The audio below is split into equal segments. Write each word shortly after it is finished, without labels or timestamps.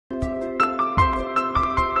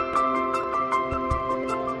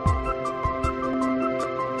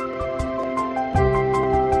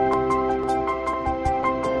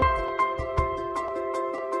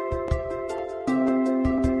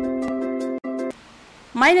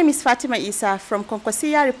My name is Fatima Isa from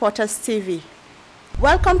Kwankwaso Reporters TV.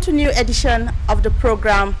 Welcome to new edition of the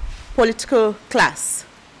program Political Class.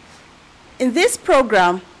 In this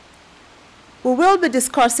program, we will be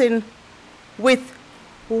discussing with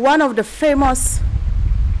one of the famous,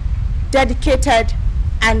 dedicated,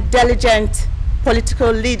 and diligent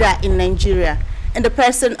political leader in Nigeria, in the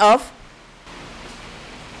person of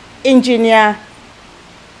Engr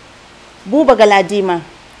Buba Galadima.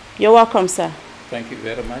 You're welcome, sir. Thank you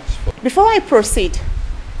very much. Before I proceed,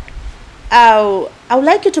 I would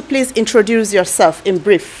like you to please introduce yourself in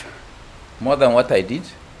brief. More than what I did?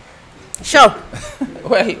 Sure.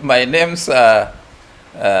 Well, my name's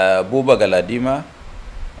Buba Galadima.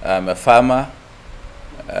 I'm a farmer,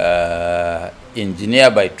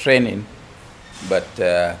 engineer by training, but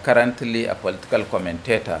currently a political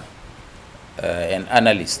commentator and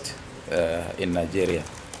analyst in Nigeria.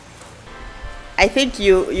 I think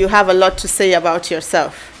you have a lot to say about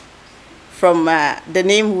yourself from the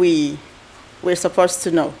name we're supposed to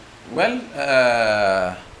know. Well,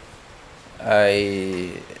 I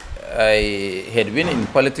had been in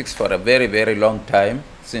politics for a very, very long time,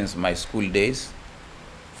 since my school days,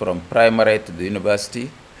 from primary to the university,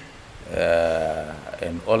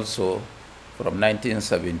 and also from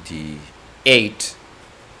 1978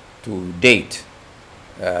 to date.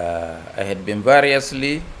 I had been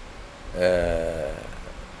variously,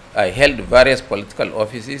 I held various political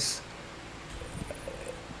offices,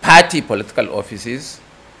 party political offices.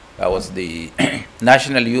 I was the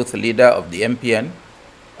national youth leader of the MPN.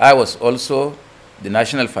 I was also the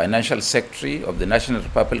National Financial Secretary of the National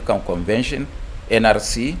Republican Convention,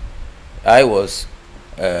 NRC. I was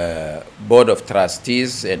Board of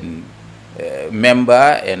Trustees and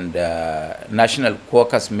member and National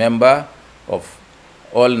Caucus member of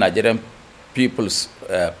All Nigerian People's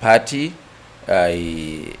Party.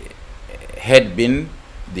 I had been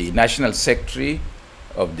the National Secretary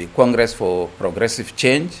of the Congress for Progressive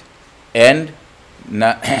Change and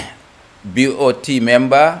BOT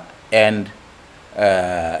member and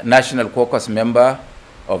National Caucus member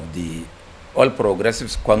of the All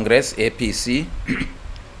Progressives Congress, APC,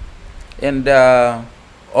 and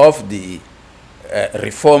of the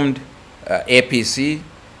reformed APC,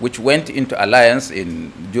 which went into alliance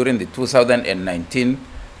during the 2019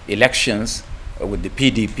 elections with the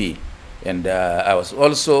PDP. And I was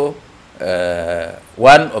also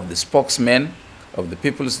one of the spokesmen of the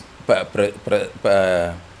People's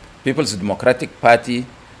Democratic Party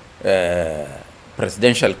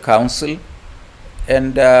Presidential Council.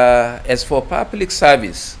 And as for public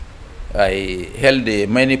service, I held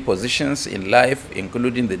many positions in life,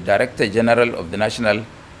 including the Director General of the National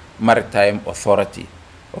Maritime Authority.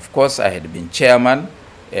 Of course, I had been chairman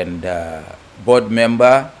and board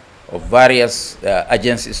member of various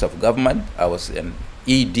agencies of government. I was an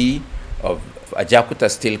ED of Ajakuta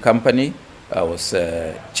Steel Company. I was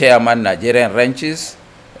chairman Nigerian Ranches.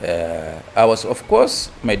 I was, of course,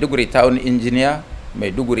 Maiduguri Town Engineer,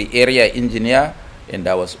 Maiduguri Area Engineer, and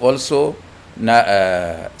I was also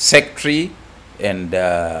Secretary and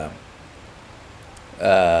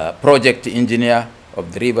Project Engineer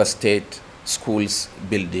of the River State Schools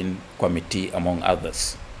Building Committee, among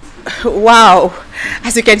others. Wow.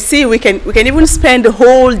 As you can see, we can even spend the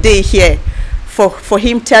whole day here for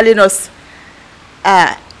him telling us,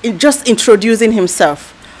 just introducing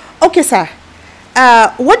himself. Okay, sir.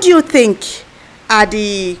 What do you think are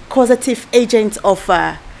the causative agents of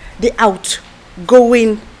the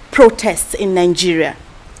outgoing protests in Nigeria?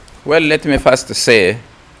 Well, let me first say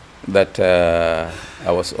that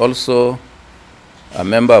I was also a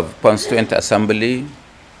member of Constituent Assembly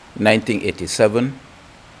 1987,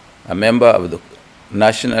 a member of the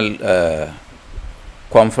National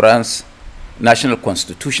Conference, National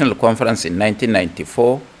Constitutional Conference in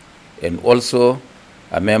 1994, and also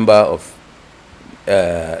a member of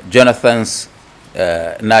Jonathan's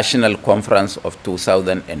National Conference of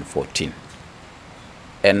 2014.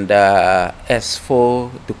 And as for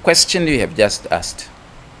the question you have just asked,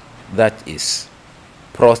 that is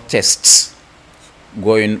protests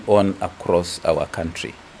going on across our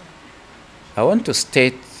country. I want to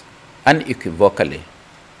state unequivocally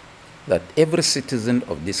that every citizen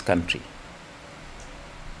of this country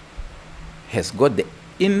has got the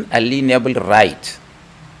inalienable right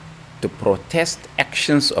to protest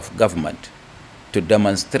actions of government, to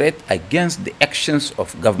demonstrate against the actions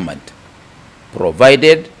of government,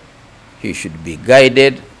 provided he should be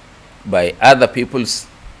guided by other people's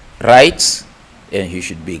rights and he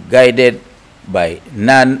should be guided by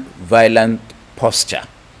non-violent posture.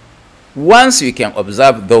 Once you can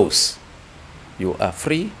observe those, you are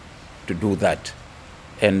free to do that.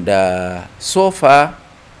 And so far,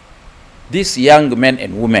 these young men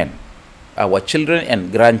and women, our children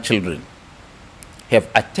and grandchildren, have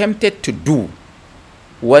attempted to do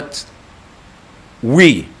what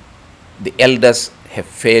we, the elders, have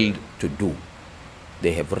failed to do.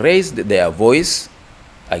 They have raised their voice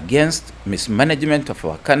against mismanagement of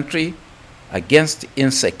our country, against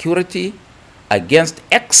insecurity, against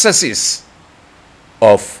excesses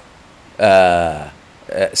of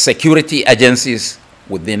security agencies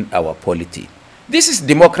within our polity. This is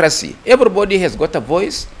democracy. Everybody has got a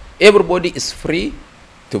voice. Everybody is free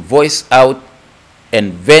to voice out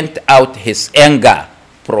and vent out his anger,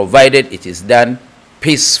 provided it is done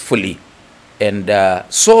peacefully. And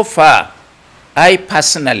so far, I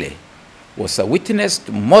personally was a witness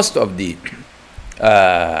to most of the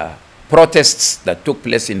protests that took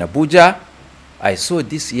place in Abuja. I saw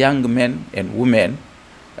these young men and women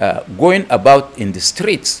going about in the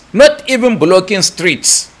streets, not even blocking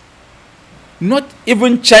streets, not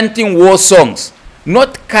even chanting war songs,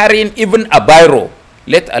 not carrying even a biro,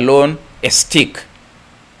 let alone a stick,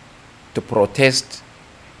 to protest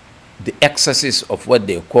the excesses of what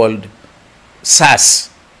they called SARS.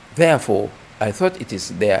 Therefore, I thought it is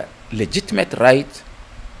their legitimate right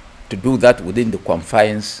to do that within the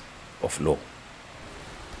confines of law.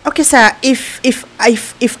 Okay, sir, if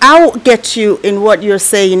I'll get you in what you're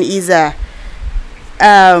saying is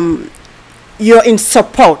you're in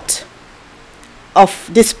support of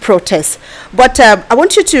this protest, but I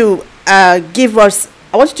want you to I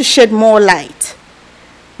want you to shed more light.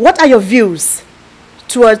 What are your views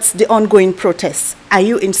towards the ongoing protests? Are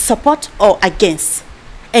you in support or against,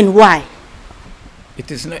 and why? It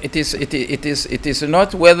is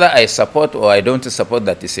not whether I support or I don't support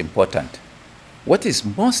that is important. What is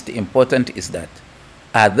most important is that,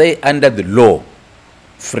 are they under the law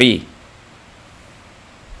free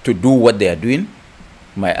to do what they are doing?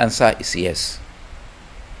 My answer is yes.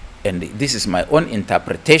 And this is my own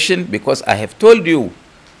interpretation, because I have told you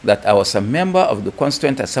that I was a member of the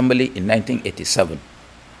Constituent Assembly in 1987,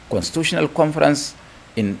 Constitutional Conference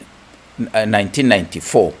in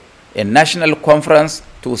 1994, and National Conference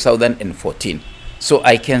 2014. So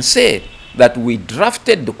I can say that we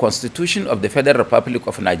drafted the Constitution of the Federal Republic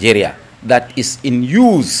of Nigeria that is in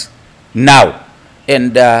use now.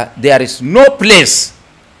 And there is no place,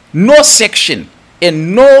 no section,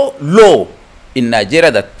 and no law in Nigeria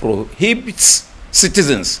that prohibits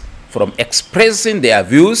citizens from expressing their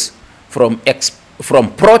views, from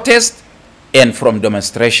protest, and from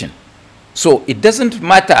demonstration. So it doesn't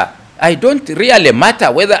matter. I don't really matter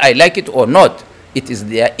whether I like it or not. It is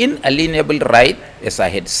their inalienable right, as I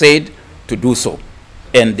had said, to do so.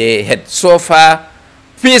 And they had so far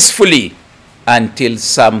peacefully, until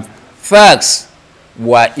some thugs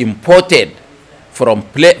were imported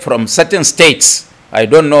from certain states. I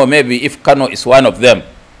don't know, maybe if Kano is one of them,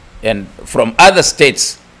 and from other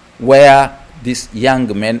states, where these young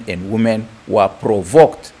men and women were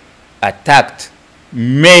provoked, attacked,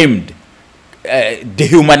 maimed,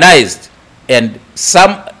 dehumanized, and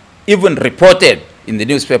some even reported in the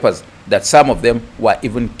newspapers that some of them were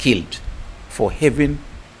even killed for having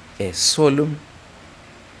a solemn,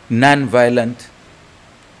 non-violent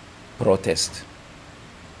protest.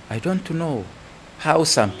 I don't know how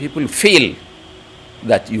some people feel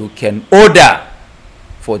that you can order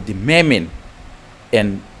for the maiming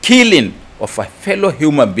and killing of a fellow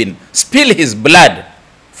human being, spill his blood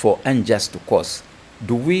for unjust cause.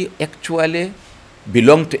 Do we actually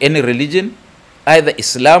belong to any religion, either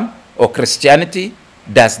Islam or Christianity?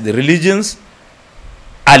 Does the religions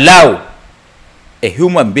allow a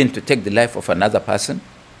human being to take the life of another person?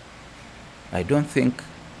 I don't think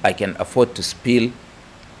I can afford to spill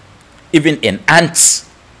even an ant's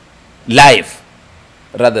life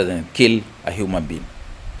rather than kill a human being.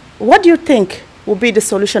 What do you think will be the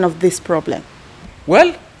solution of this problem?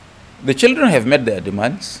 Well, the children have made their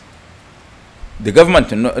demands. The government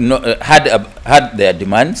had their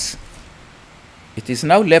demands. It is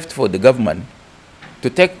now left for the government to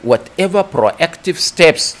take whatever proactive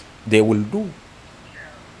steps they will do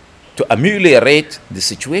to ameliorate the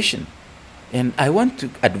situation. And I want to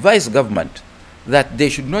advise government that they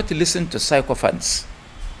should not listen to sycophants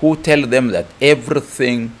who tell them that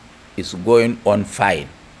everything is going on fine.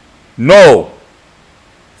 No,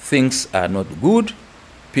 things are not good.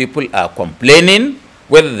 People are complaining,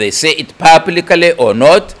 whether they say it publicly or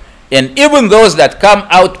not. And even those that come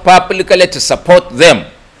out publicly to support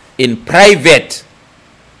them, in private,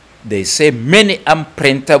 they say many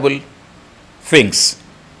unprintable things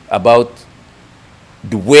about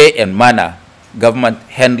the way and manner government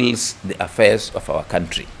handles the affairs of our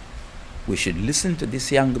country. We should listen to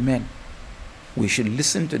these young men. We should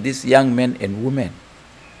listen to these young men and women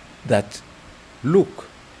that, look,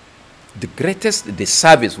 the greatest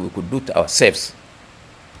disservice we could do to ourselves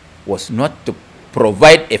was not to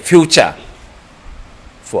provide a future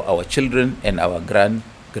for our children and our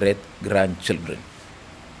great-grandchildren.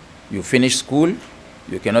 You finish school,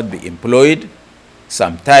 you cannot be employed.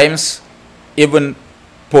 Sometimes even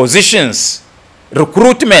positions,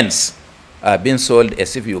 recruitments are being sold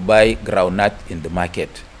as if you buy groundnut in the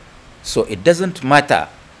market. So it doesn't matter.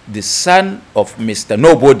 The son of Mr.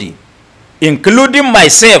 Nobody, including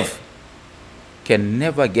myself, can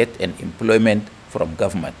never get an employment from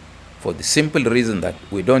government for the simple reason that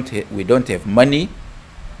we don't have money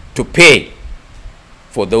to pay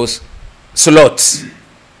for those slots.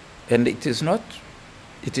 And it is not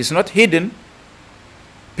hidden.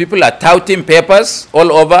 People are touting papers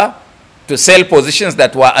all over to sell positions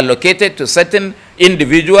that were allocated to certain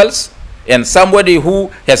individuals, and somebody who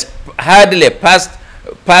has hardly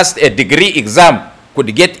passed a degree exam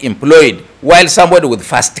could get employed, while somebody with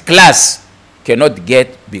first class cannot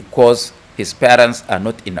get because his parents are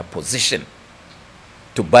not in a position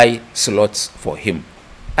to buy slots for him.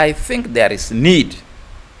 I think there is need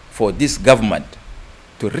for this government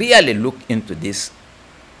to really look into these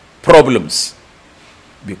problems,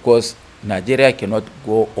 because Nigeria cannot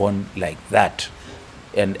go on like that.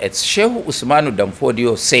 And as Sheikh Usmanu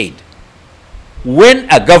Danfodio said, when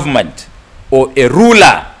a government or a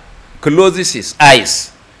ruler closes his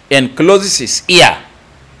eyes and closes his ear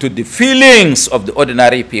to the feelings of the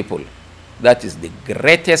ordinary people, that is the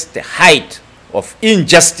greatest height of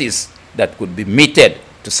injustice that could be meted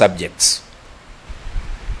to subjects.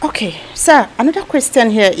 Okay, sir, another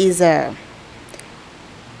question here is,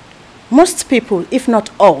 most people, if not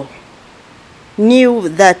all, knew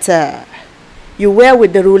that you were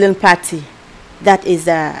with the ruling party, that is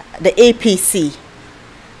the APC,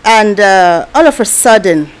 and all of a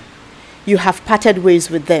sudden you have parted ways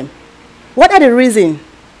with them. What are the reasons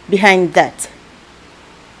behind that?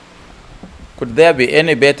 Could there be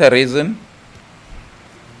any better reason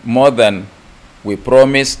more than we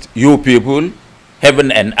promised you people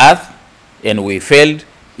heaven and earth and we failed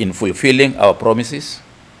in fulfilling our promises?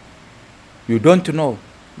 You don't know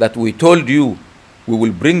that we told you we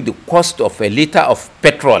will bring the cost of a liter of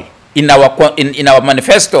petrol in our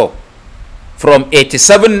manifesto from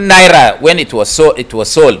 87 naira when it was sold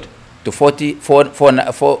to 40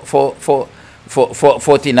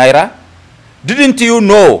 naira. Didn't you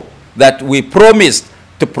know that we promised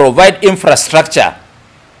to provide infrastructure,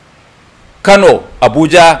 Kano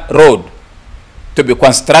Abuja road, to be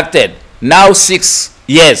constructed? Now 6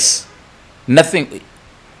 years, nothing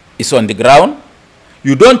is on the ground.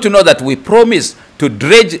 You don't know that we promised to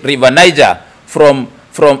dredge River Niger from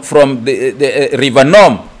the River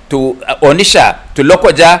Nom to Onisha to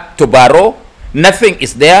Lokoja to Baro? Nothing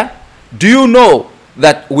is there. Do you know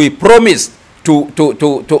that we promised to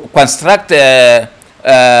construct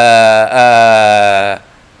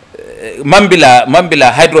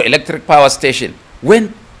Mambila hydroelectric power station,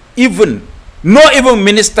 when no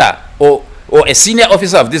minister or a senior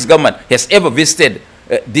officer of this government has ever visited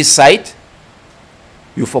this site?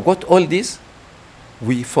 You forgot all this?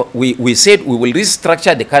 We said we will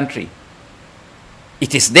restructure the country.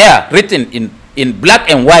 It is there, written in black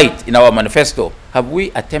and white in our manifesto. Have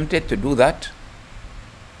we attempted to do that?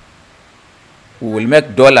 We will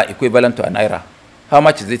make dollar equivalent to a naira. How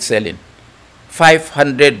much is it selling?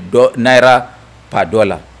 500 naira per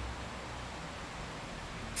dollar.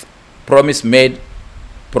 Promise made,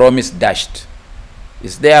 promise dashed.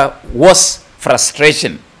 Is there worse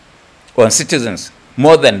frustration on citizens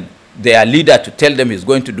more than their leader to tell them he's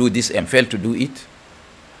going to do this and fail to do it?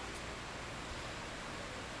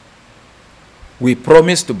 We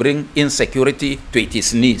promised to bring insecurity to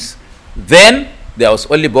its knees. Then there was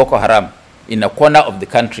only Boko Haram in a corner of the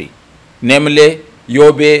country, namely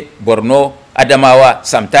Yobe, Borno, Adamawa,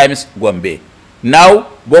 sometimes Gombe. Now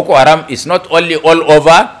Boko Haram is not only all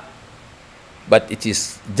over, but it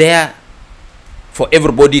is there for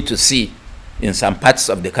everybody to see in some parts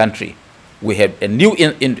of the country. We have a new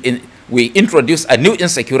we introduced a new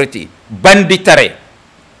insecurity, banditry.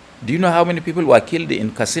 Do you know how many people were killed in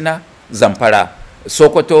Katsina, Zamfara,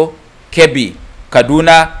 Sokoto, Kebbi,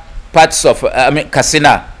 Kaduna, parts of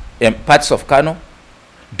Katsina, and parts of Kano?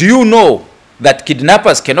 Do you know that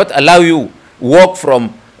kidnappers cannot allow you go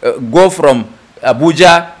from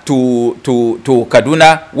Abuja to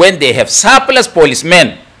Kaduna when they have surplus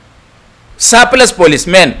policemen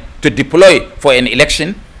to deploy for an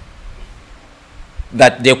election?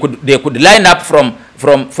 That they could line up from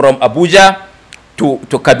Abuja to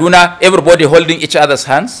Kaduna, everybody holding each other's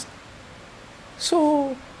hands.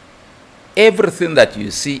 So everything that you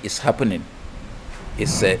see is happening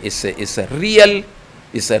is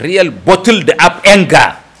a real bottled up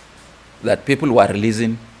anger that people were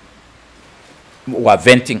releasing, were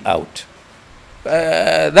venting out.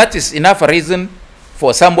 That is enough reason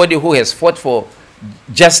for somebody who has fought for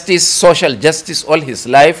justice, social justice all his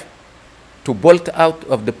life, to bolt out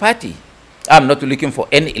of the party. I'm not looking for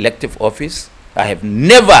any elective office. I have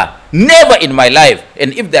never in my life,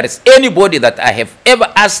 and if there is anybody that I have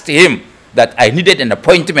ever asked him that I needed an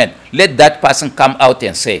appointment, let that person come out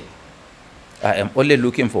and say, I am only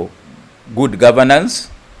looking for good governance,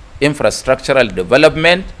 infrastructural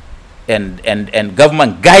development, and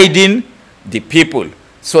government guiding the people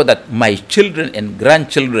so that my children and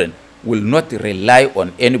grandchildren will not rely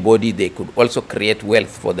on anybody. They could also create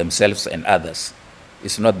wealth for themselves and others.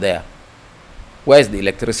 It's not there. Where is the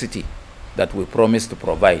electricity that we promised to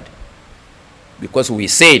provide? Because we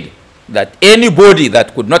said that anybody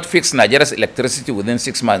that could not fix Nigeria's electricity within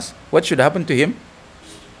 6 months, what should happen to him?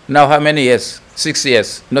 Now how many years? 6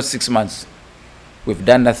 years, not 6 months. We've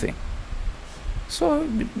done nothing. So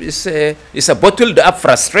it's a bottled up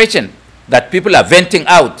frustration that people are venting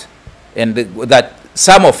out, and that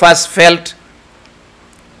some of us felt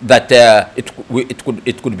that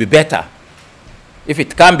it could be better. If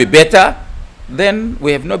it can be better, then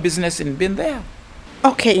we have no business in being there.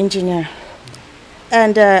 Okay, Engineer.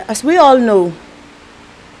 And as we all know,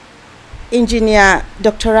 Engineer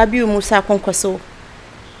Dr. Rabiu Musa Kwankwaso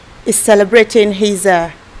is celebrating his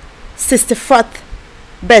 64th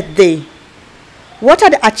birthday. What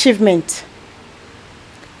are the achievements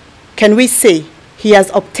can we say he has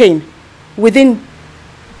obtained within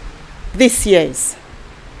these years?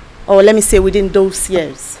 Or let me say within those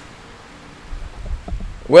years.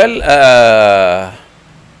 Well,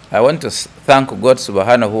 I want to thank God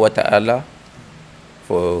subhanahu wa ta'ala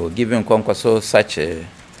for giving Kwankwaso such a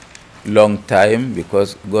long time,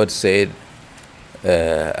 because God said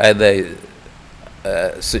either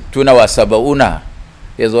Situna wa Sabauna.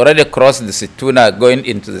 He has already crossed the Situna going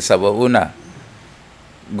into the Sabauna.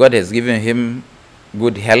 God has given him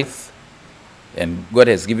good health, and God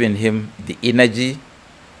has given him the energy,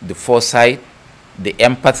 the foresight, the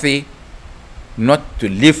empathy, not to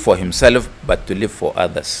live for himself, but to live for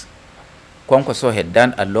others. Kwankwaso had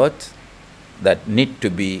done a lot that need to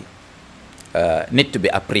be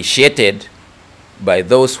appreciated by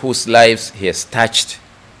those whose lives he has touched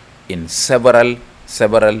in several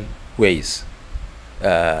ways.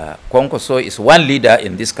 Kwankwaso is one leader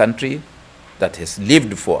in this country that has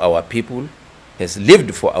lived for our people, has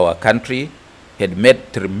lived for our country, had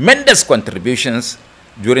made tremendous contributions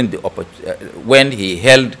during the when he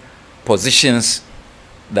held positions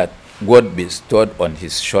that God bestowed on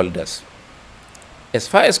his shoulders. As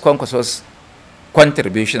far as Kwankwaso's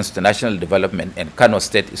contributions to national development and Kano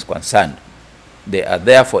State is concerned, they are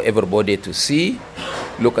there for everybody to see.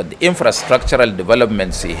 Look at the infrastructural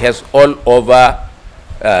developments he has all over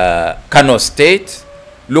Kano State.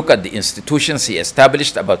 Look at the institutions he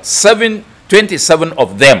established, about 27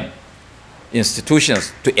 of them,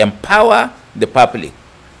 institutions to empower the public.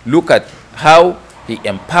 Look at how he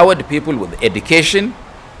empowered people with education,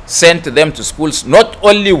 sent them to schools not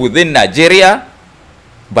only within Nigeria,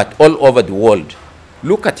 but all over the world.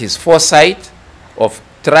 Look at his foresight of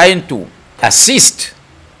trying to assist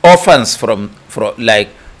orphans from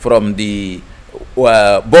the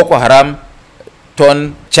Boko Haram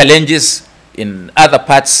torn challenges in other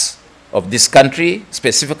parts of this country,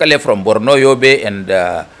 specifically from Borno, Yobe, and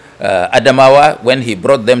Adamawa, when he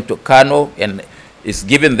brought them to Kano and is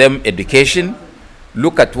giving them education.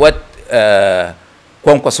 Look at what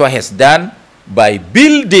Kwankwaso has done by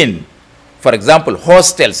building, for example,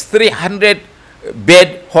 hostels,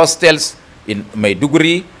 300-bed hostels in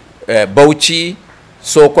Maiduguri, Bauchi,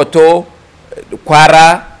 Sokoto,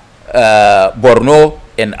 Kwara, Borno,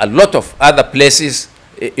 and a lot of other places,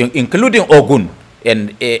 including Ogun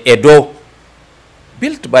and Edo,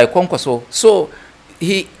 built by Kwankwaso. So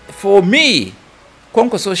for me,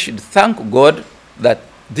 Kwankwaso should thank God that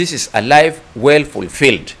this is a life well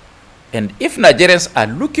fulfilled. And if Nigerians are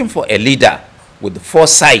looking for a leader with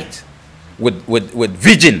foresight, with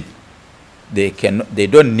vision, they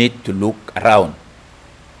don't need to look around.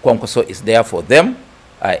 Kwankwaso is there for them.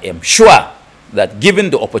 I am sure that given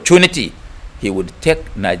the opportunity, he would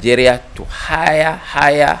take Nigeria to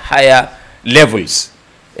higher levels.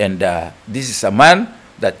 And this is a man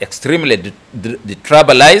that extremely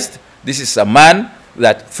detribalized. This is a man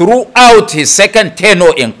that throughout his second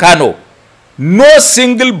tenure in Kano, no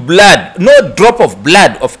single blood, no drop of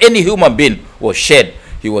blood of any human being was shed.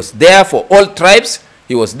 He was there for all tribes.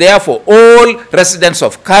 He was there for all residents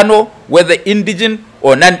of Kano, whether indigent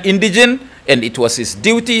or non-indigent, and it was his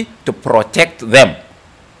duty to protect them.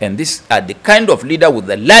 And these are the kind of leader with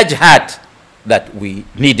a large heart that we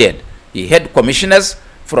needed. He had commissioners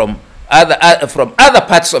from other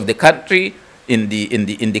parts of the country in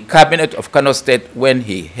the cabinet of Kano State when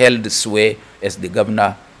he held sway as the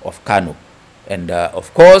governor of Kano. And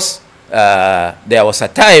of course, there was a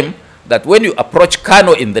time that when you approach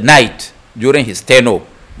Kano in the night during his tenure,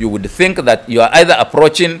 you would think that you are either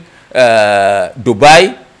approaching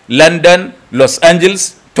Dubai, London, Los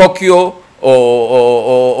Angeles, Tokyo,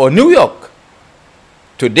 or New York.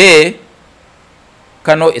 Today,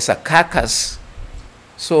 Kano is a carcass.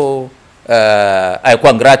 So I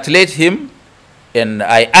congratulate him, and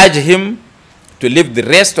I urge him to live the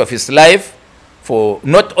rest of his life for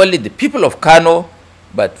not only the people of Kano,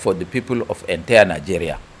 but for the people of entire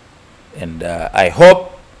Nigeria. And I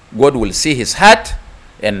hope God will see his heart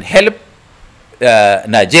and help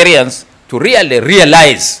Nigerians to really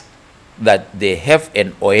realize that they have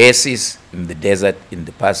an oasis in the desert in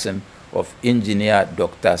the person of Engineer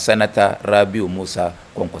Dr. Senator Rabiu Musa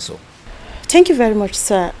Kwankwaso. Thank you very much,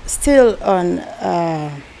 sir. Still on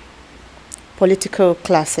political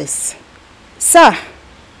classes. Sir,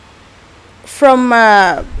 from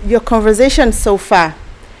your conversation so far,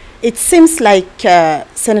 it seems like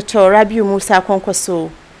Senator Rabiu Musa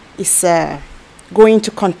Kwankwaso is going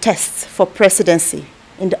to contest for presidency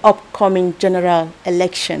in the upcoming general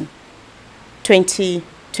election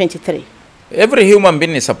 2023. Every human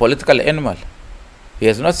being is a political animal. He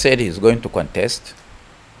has not said he is going to contest.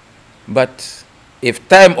 But if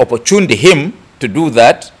time opportuned him to do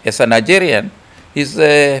that as a Nigerian, he's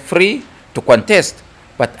free to contest.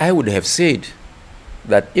 But I would have said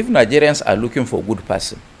that if Nigerians are looking for a good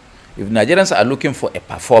person, if Nigerians are looking for a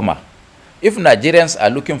performer, if Nigerians are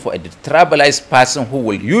looking for a tribalized person who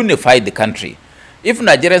will unify the country, if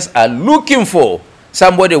Nigerians are looking for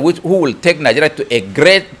somebody who will take Nigeria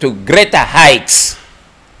to greater heights,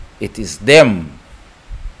 it is them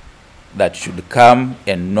that should come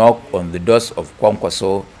and knock on the doors of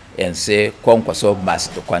Kwankwaso and say, Kwankwaso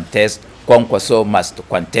must contest, Kwankwaso must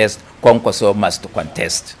contest, Kwankwaso must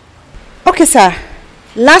contest. Okay, sir.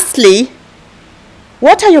 Lastly,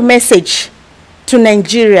 what are your message to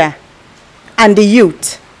Nigeria and the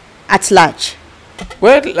youth at large?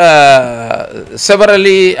 Well,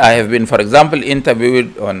 severally, I have been, for example,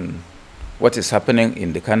 interviewed on what is happening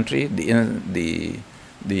in the country, the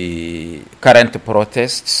current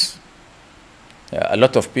protests. A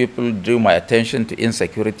lot of people drew my attention to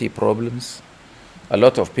insecurity problems. A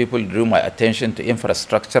lot of people drew my attention to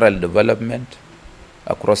infrastructural development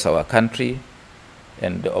across our country.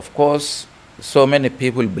 And of course, so many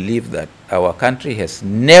people believe that our country has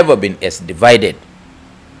never been as divided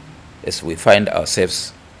as we find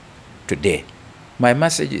ourselves today. My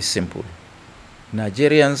message is simple.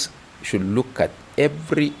 Nigerians should look at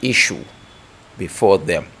every issue before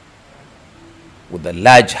them with a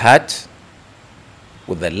large heart,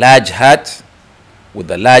 with a large heart, with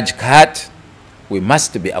a large heart. We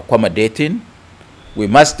must be accommodating. We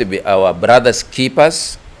must be our brothers'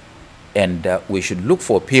 keepers. And we should look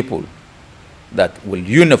for people that will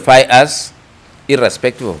unify us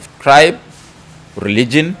irrespective of tribe,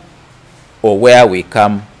 religion, or where we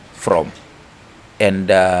come from. And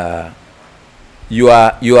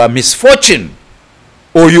your misfortune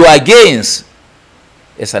or your gains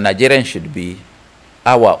as a Nigerian should be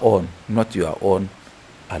our own, not your own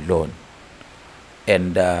alone.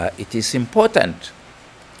 And it is important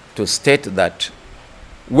to state that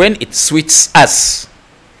when it suits us,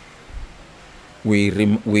 we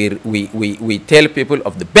tell people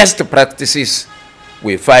of the best practices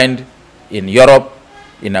we find in Europe,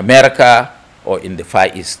 in America, or in the Far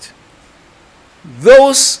East.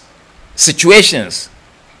 Those situations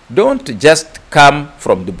don't just come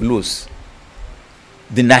from the blues.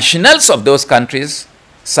 The nationals of those countries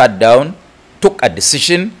sat down, took a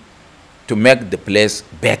decision to make the place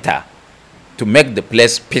better, to make the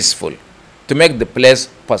place peaceful, to make the place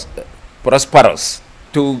prosperous,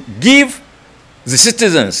 to give the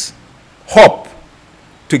citizens hope,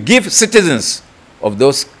 to give citizens of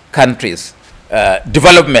those countries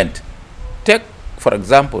development. Take, for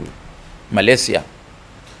example, Malaysia.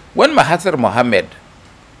 When Mahathir Mohamad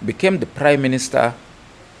became the Prime Minister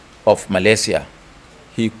of Malaysia,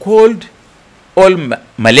 he called all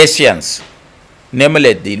Malaysians,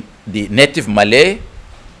 namely the native Malay,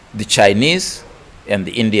 the Chinese, and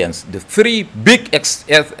the Indians, the three big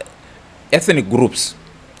ethnic groups,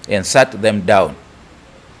 and sat them down.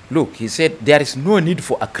 Look, he said, there is no need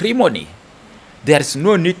for acrimony. There is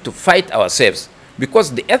no need to fight ourselves,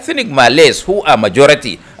 because the ethnic Malays, who are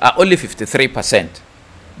majority, are only 53%.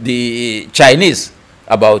 The Chinese,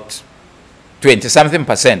 about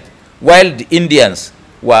 20-something%, while the Indians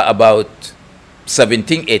were about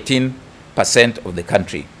 17–18% of the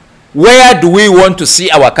country. Where do we want to see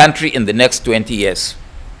our country in the next 20 years?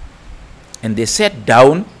 And they sat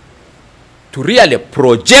down to really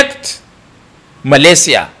project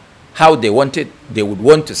Malaysia how they would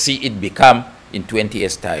want to see it become in 20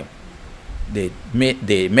 years' time. They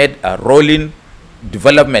made a rolling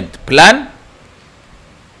development plan.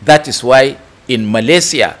 That is why in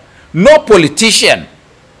Malaysia, no politician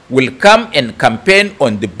will come and campaign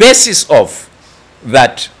on the basis of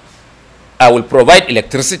that I will provide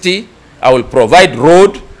electricity, I will provide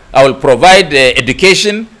road, I will provide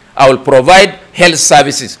education, I will provide health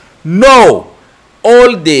services. No.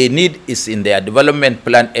 All they need is in their development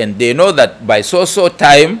plan, and they know that by so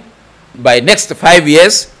time, by next 5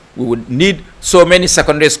 years, we would need so many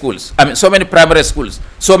secondary schools, so many primary schools,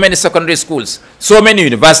 so many secondary schools, so many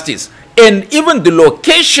universities, and even the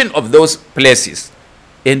location of those places.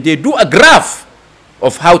 And they do a graph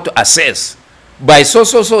of how to assess. By so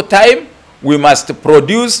time, we must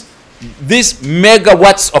produce these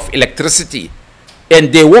megawatts of electricity,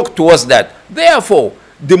 and they work towards that. Therefore,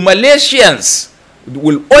 the Malaysians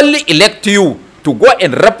will only elect you to go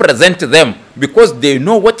and represent them because they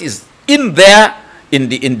know what is in there in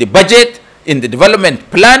the budget, in the development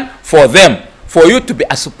plan for them, for you to be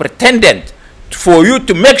a superintendent, for you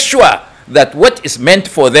to make sure that what is meant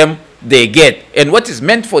for them, they get, and what is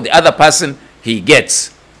meant for the other person, he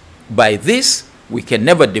gets. By this, we can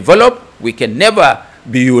never develop, we can never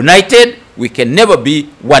be united, we can never be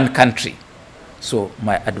one country. So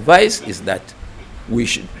my advice is that we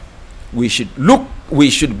should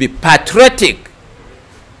be patriotic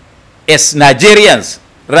as Nigerians,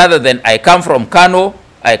 rather than I come from Kano,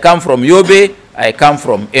 I come from Yobe, I come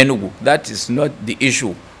from Enugu. That is not the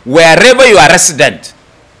issue. Wherever you are resident,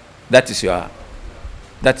 that's your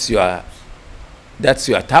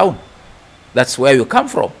town. That's where you come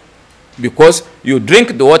from. Because you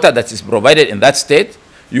drink the water that is provided in that state,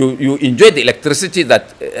 you enjoy the electricity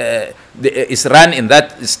that is run in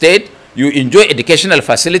that state, you enjoy educational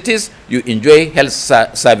facilities, you enjoy health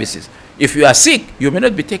services. If you are sick, you may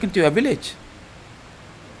not be taken to your village.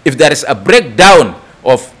 If there is a breakdown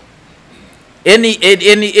of any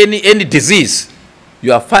disease,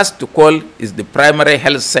 your first to call is the primary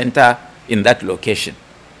health center in that location.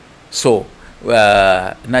 So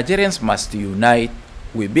Nigerians must unite.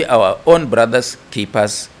 We be our own brothers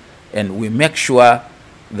keepers, and we make sure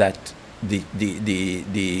that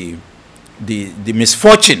the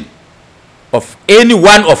misfortune of any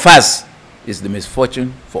one of us is the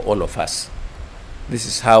misfortune for all of us. This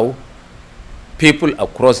is how people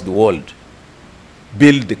across the world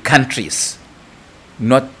build the countries,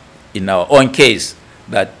 not in our own case,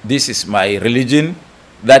 that this is my religion,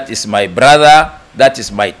 that is my brother, that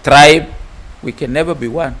is my tribe. We can never be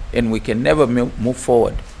one, and we can never move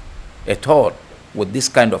forward at all with this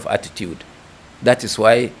kind of attitude. That is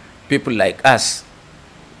why people like us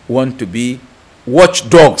want to be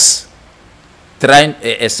watchdogs, trying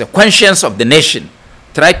as a conscience of the nation,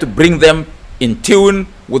 try to bring them in tune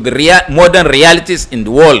with the modern realities in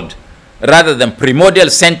the world, rather than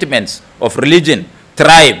primordial sentiments of religion,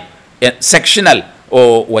 tribe, sectional,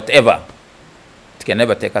 or whatever. It can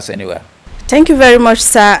never take us anywhere. Thank you very much,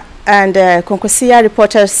 sir. And Kwankwaso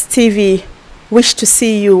Reporters TV wish to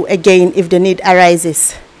see you again if the need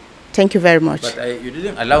arises. Thank you very much. But you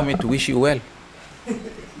didn't allow me to wish you well.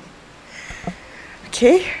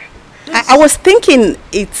 Okay. I was thinking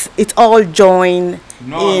it's all joined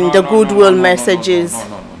in the goodwill messages.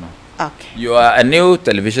 No. Okay. You are a new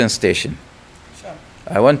television station. Sure.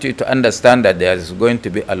 I want you to understand that there is going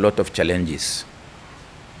to be a lot of challenges.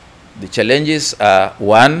 The challenges are,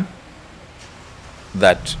 one,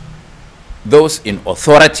 that those in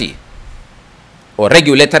authority or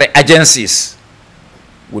regulatory agencies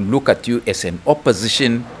will look at you as an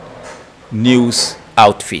opposition news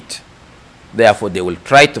outfit. Therefore, they will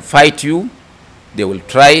try to fight you, they will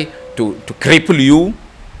try to cripple you,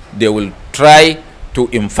 they will try to,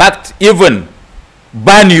 in fact, even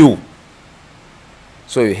ban you.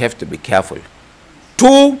 So you have to be careful.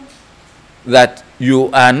 Two, that you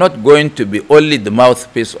are not going to be only the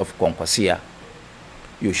mouthpiece of Kwankwaso.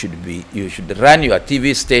 You should run your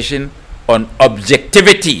TV station on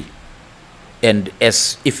objectivity. And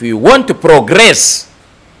if you want to progress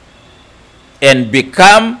and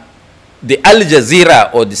become the Al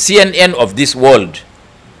Jazeera or the CNN of this world,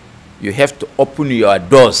 you have to open your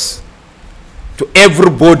doors to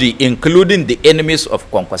everybody, including the enemies of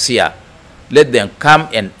Kwankwaso. Let them come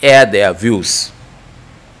and air their views.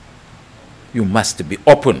 You must be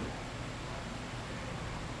open.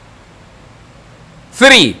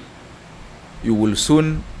 Three, you will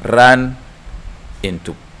soon run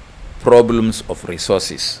into problems of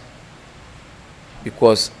resources,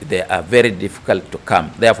 because they are very difficult to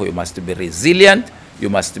come. Therefore, you must be resilient, you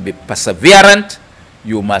must be perseverant,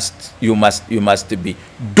 you must be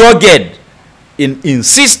dogged in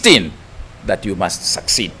insisting that you must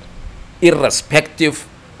succeed, irrespective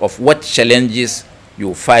of what challenges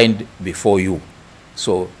you find before you.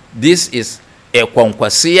 So this is a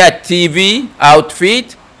Kwankwaso TV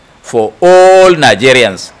outfit for all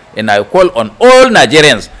Nigerians, and I call on all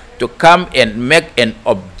Nigerians to come and make an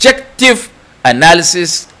objective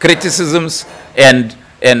analysis, criticisms, and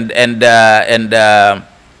air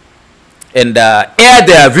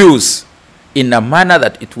their views in a manner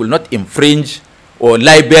that it will not infringe or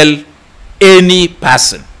libel any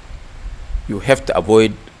person. You have to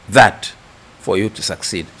avoid that for you to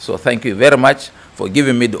succeed. So thank you very much for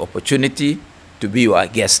giving me the opportunity to be your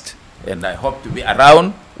guest, and I hope to be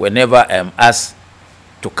around whenever I am asked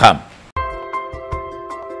to come.